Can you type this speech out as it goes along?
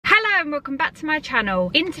and welcome back to my channel.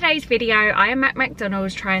 In today's video I am at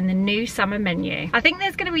Mcdonald's trying the new summer menu. I think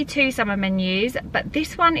there's going to be two summer menus, but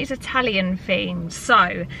this one is Italian themed.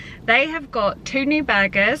 So they have got 2 new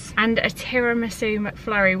burgers and a tiramisu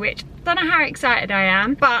McFlurry, which don't know how excited I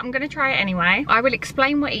am, but I'm going to try it anyway. I will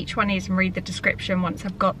explain what each one is and read the description once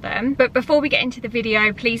I've got them. But before we get into the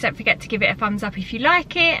video, please don't forget to give it a thumbs up if you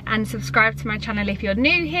like it and subscribe to my channel if you're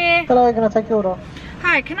new here. Hello, can I take your order?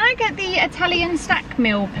 Hi, can I get the Italian stack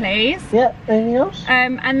meal please? Yeah, anything else?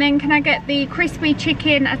 And then can I get the crispy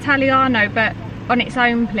chicken Italiano but on its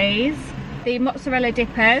own please? The mozzarella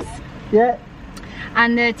dippers. Yeah.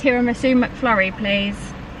 And the tiramisu McFlurry please.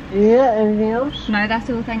 Yeah, anything else? No, that's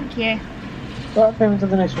all, thank you. Right, payment to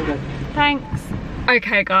the next one then. Thanks.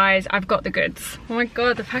 Okay guys, I've got the goods. Oh my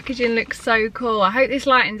god, the packaging looks so cool. I hope this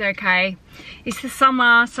lighting's okay. It's the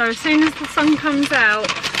summer, so as soon as the sun comes out,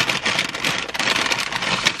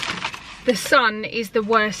 the sun is the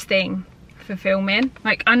worst thing for filming.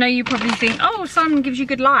 Like, I know you probably think, oh, sun gives you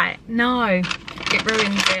good light. No, it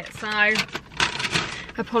ruins it, so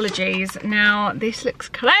apologies. Now, this looks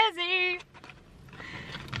classy.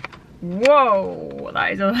 Whoa,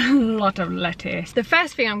 that is a lot of lettuce. The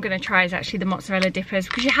first thing I'm going to try is actually the mozzarella dippers,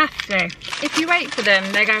 because you have to. If you wait for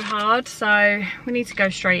them, they go hard, so we need to go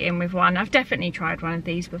straight in with one. I've definitely tried one of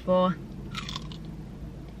these before.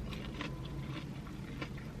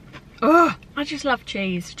 Oh, I just love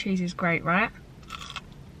cheese. Cheese is great, right?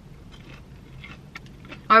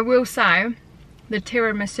 I will say, the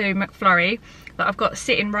tiramisu McFlurry that I've got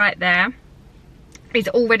sitting right there is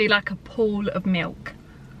already like a pool of milk.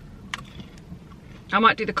 I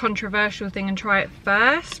might do the controversial thing and try it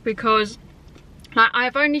first, because like,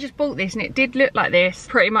 I've only just bought this and it did look like this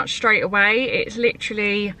pretty much straight away. It's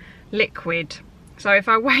literally liquid. So if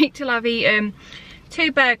I wait till I've eaten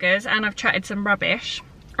 2 burgers and I've chatted some rubbish.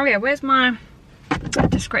 Oh yeah, where's my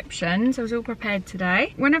descriptions? I was all prepared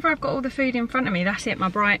today. Whenever I've got all the food in front of me, that's it, my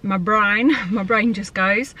brain just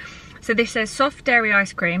goes. So this says soft dairy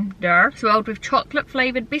ice cream, swirled with chocolate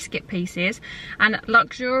flavoured biscuit pieces and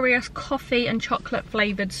luxurious coffee and chocolate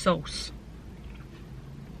flavoured sauce.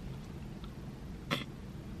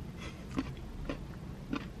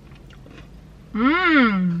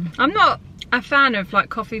 I'm not a fan of like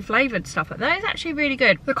coffee flavoured stuff, but that is actually really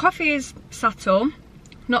good. The coffee is subtle,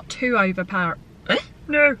 not too overpowering.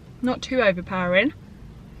 No, not too overpowering.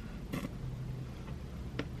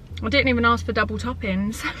 I didn't even ask for double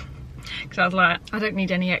toppings. Because I was like, I don't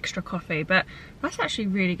need any extra coffee, but that's actually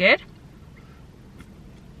really good.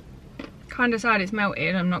 Kind of sad it's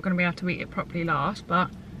melted. I'm not going to be able to eat it properly last, but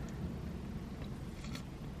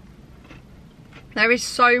there is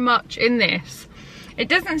so much in this. It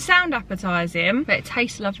doesn't sound appetizing, but it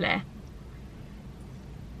tastes lovely.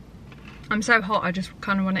 I'm so hot, I just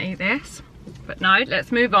kind of want to eat this. But no,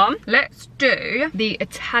 let's move on. Let's do the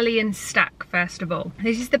Italian stack first of all.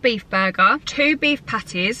 This is the beef burger, 2 beef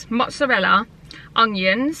patties, mozzarella,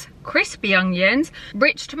 onions, crispy onions,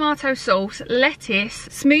 rich tomato sauce, lettuce,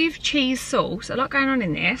 smooth cheese sauce. A lot going on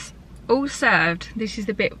in this. All served, this is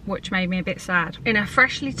the bit which made me a bit sad, in a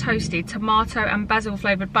freshly toasted tomato and basil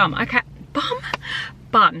flavoured bun. Okay,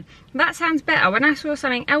 bun. That sounds better. When I saw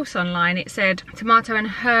something else online, it said tomato and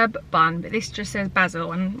herb bun, but this just says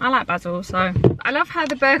basil, and I like basil, so. I love how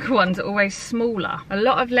the burger ones are always smaller. A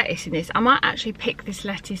lot of lettuce in this. I might actually pick this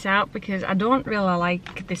lettuce out because I don't really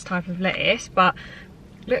like this type of lettuce, but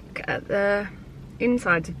look at the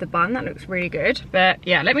insides of the bun, that looks really good. But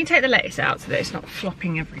yeah, let me take the lettuce out so that it's not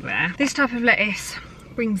flopping everywhere. This type of lettuce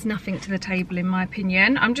brings nothing to the table in my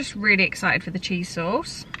opinion. I'm just really excited for the cheese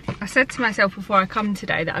sauce. I said to myself before I come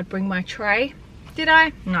today that I'd bring my tray. Did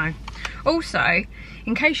I? No. Also,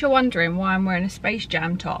 in case you're wondering why I'm wearing a Space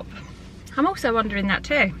Jam top, I'm also wondering that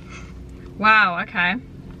too. Wow, okay.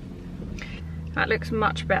 That looks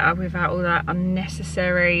much better without all that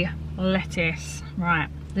unnecessary lettuce. Right,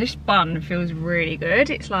 this bun feels really good.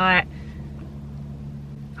 It's like,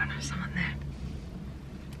 oh no, someone there.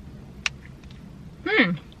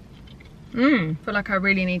 I feel like I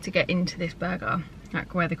really need to get into this burger,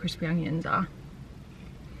 like where the crispy onions are.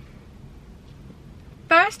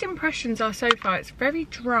 First impressions are so far, it's very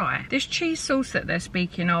dry. This cheese sauce that they're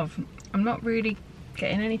speaking of, I'm not really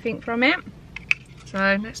getting anything from it.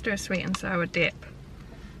 So let's do a sweet and sour dip.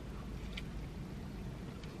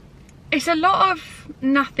 It's a lot of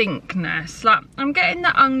nothingness. Like, I'm getting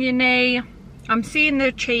the oniony, I'm seeing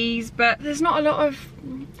the cheese, but there's not a lot of,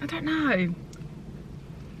 I don't know.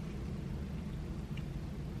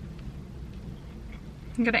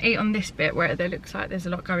 I'm gonna eat on this bit where there looks like there's a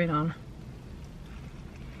lot going on.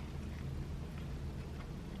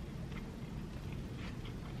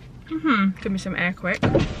 Give me some air quick.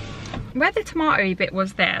 Where the tomatoey bit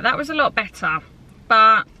was there, that was a lot better,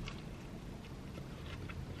 but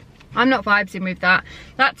I'm not vibing with that.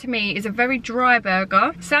 That to me is a very dry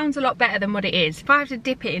burger. Sounds a lot better than what it is. If I have to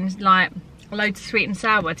dip it in like loads of sweet and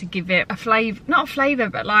sour to give it a flavour, not a flavour,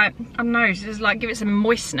 but like, I don't know, just like give it some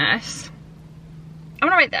moistness, I'm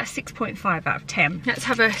gonna rate that a 6.5 out of 10. Let's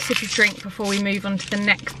have a sip of drink before we move on to the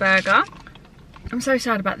next burger. I'm so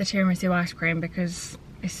sad about the tiramisu ice cream because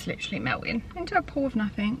it's literally melting into a pool of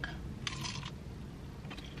nothing.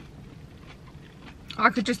 I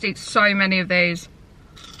could just eat so many of these.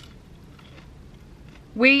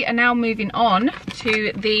 We are now moving on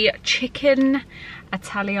to the chicken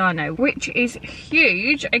Italiano, which is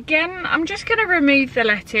huge. Again, I'm just gonna remove the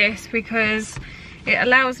lettuce because it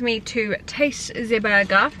allows me to taste the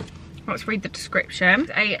burger. Let's read the description.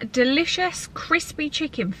 A delicious crispy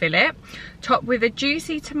chicken fillet topped with a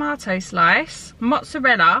juicy tomato slice,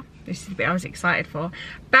 mozzarella, this is the bit I was excited for,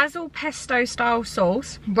 basil pesto style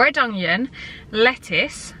sauce, red onion,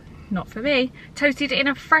 lettuce, not for me, toasted in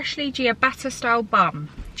a freshly ciabatta style bun.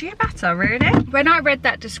 Ciabatta, really? When I read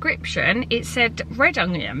that description, it said red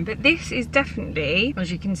onion, but this is definitely,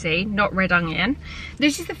 as you can see, not red onion.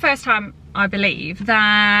 This is the first time, I believe,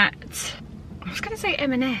 that, I was gonna say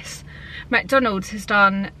M&S, McDonald's has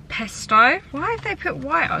done pesto. Why have they put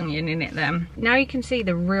white onion in it then? Now you can see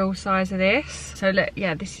the real size of this. So look,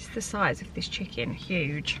 yeah, this is the size of this chicken,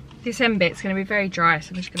 huge. This end bit's gonna be very dry,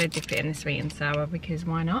 so I'm just gonna dip it in the sweet and sour because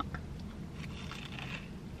why not?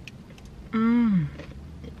 Mmm.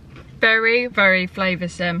 Very, very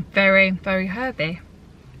flavoursome. Very, very herby.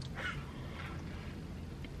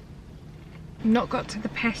 Not got to the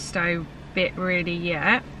pesto bit really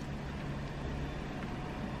yet.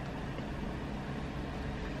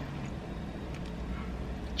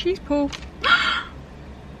 Cheese pool.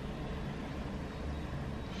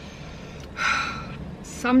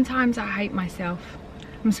 Sometimes I hate myself.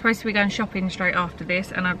 I'm supposed to be going shopping straight after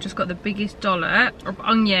this and I've just got the biggest dollop of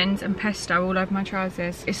onions and pesto all over my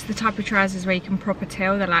trousers. It's the type of trousers where you can proper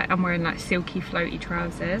tell they're like, I'm wearing like silky floaty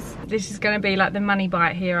trousers. This is going to be like the money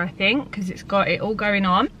bite here, I think, because it's got it all going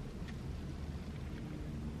on.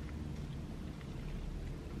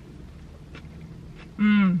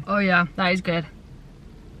 Oh yeah, that is good.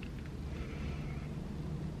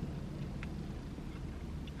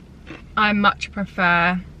 I much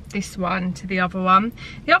prefer this one to the other one.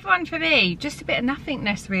 The other one for me, just a bit of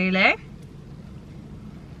nothingness really.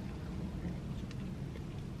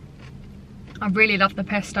 I really love the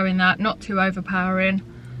pesto in that, not too overpowering.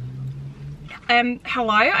 Hello,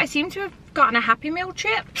 I seem to have gotten a Happy Meal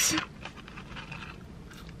chips.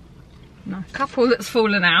 No, a couple that's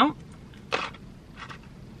fallen out.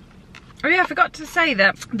 Oh yeah, I forgot to say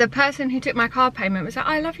that the person who took my card payment was like,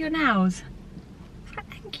 I love your nails. I was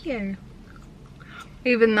like, thank you.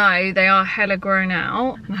 Even though they are hella grown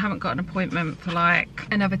out and I haven't got an appointment for like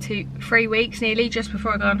another 3 weeks nearly just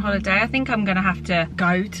before I go on holiday, I think I'm gonna have to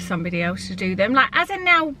go to somebody else to do them. Like as a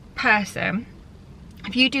nail person,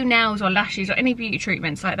 if you do nails or lashes or any beauty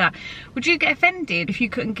treatments like that, would you get offended if you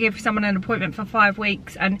couldn't give someone an appointment for 5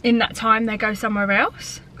 weeks and in that time they go somewhere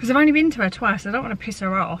else? Because I've only been to her twice, I don't want to piss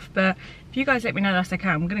her off, but if you guys let me know that's okay,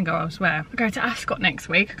 I'm gonna go elsewhere. I go to Ascot next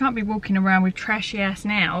week, I can't be walking around with trashy ass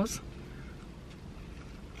nails.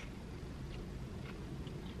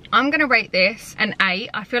 I'm gonna rate this an 8.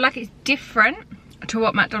 I feel like it's different to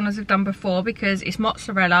what McDonald's have done before because it's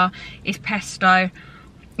mozzarella, it's pesto,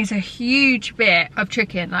 it's a huge bit of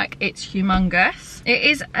chicken, like it's humongous. It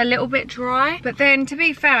is a little bit dry, but then to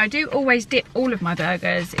be fair, I do always dip all of my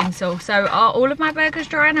burgers in sauce. So are all of my burgers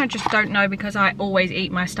dry? And I just don't know because I always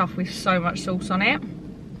eat my stuff with so much sauce on it.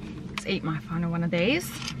 Let's eat my final one of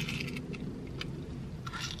these.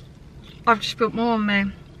 I've just put more on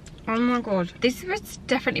me. Oh my god, this was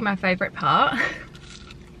definitely my favourite part.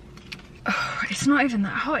 Oh, it's not even that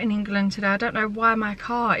hot in England today. I don't know why my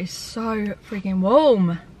car is so freaking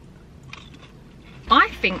warm. I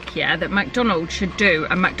think, yeah, that McDonald's should do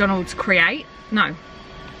a McDonald's create. No,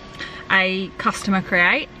 a customer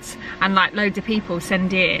create. And like loads of people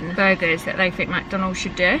send in burgers that they think McDonald's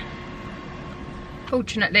should do.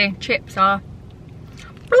 Fortunately, chips are...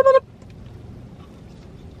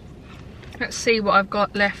 Let's see what I've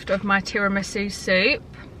got left of my tiramisu soup.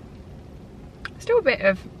 Still a bit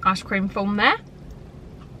of ice cream foam there.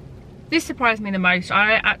 This surprised me the most.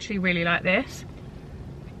 I actually really like this.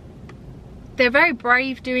 They're very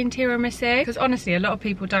brave doing tiramisu because honestly a lot of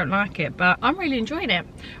people don't like it, but I'm really enjoying it.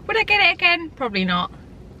 Would I get it again? Probably not.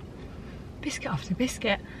 Biscuit after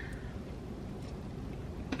biscuit.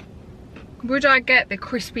 Would I get the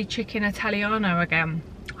crispy chicken Italiano again?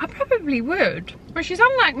 I probably would, which is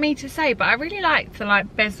unlike me to say, but I really like the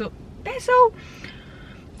like basil,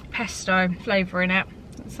 pesto flavour in it.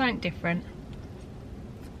 It's something different.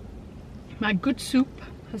 My good soup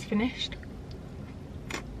has finished.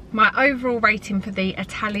 My overall rating for the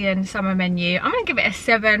Italian summer menu, I'm going to give it a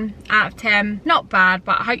 7 out of 10. Not bad,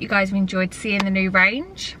 but I hope you guys have enjoyed seeing the new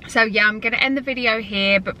range. So yeah, I'm going to end the video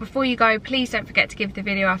here, but before you go, please don't forget to give the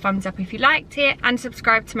video a thumbs up if you liked it, and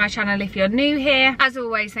subscribe to my channel if you're new here. As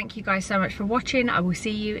always, thank you guys so much for watching. I will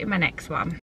see you in my next one.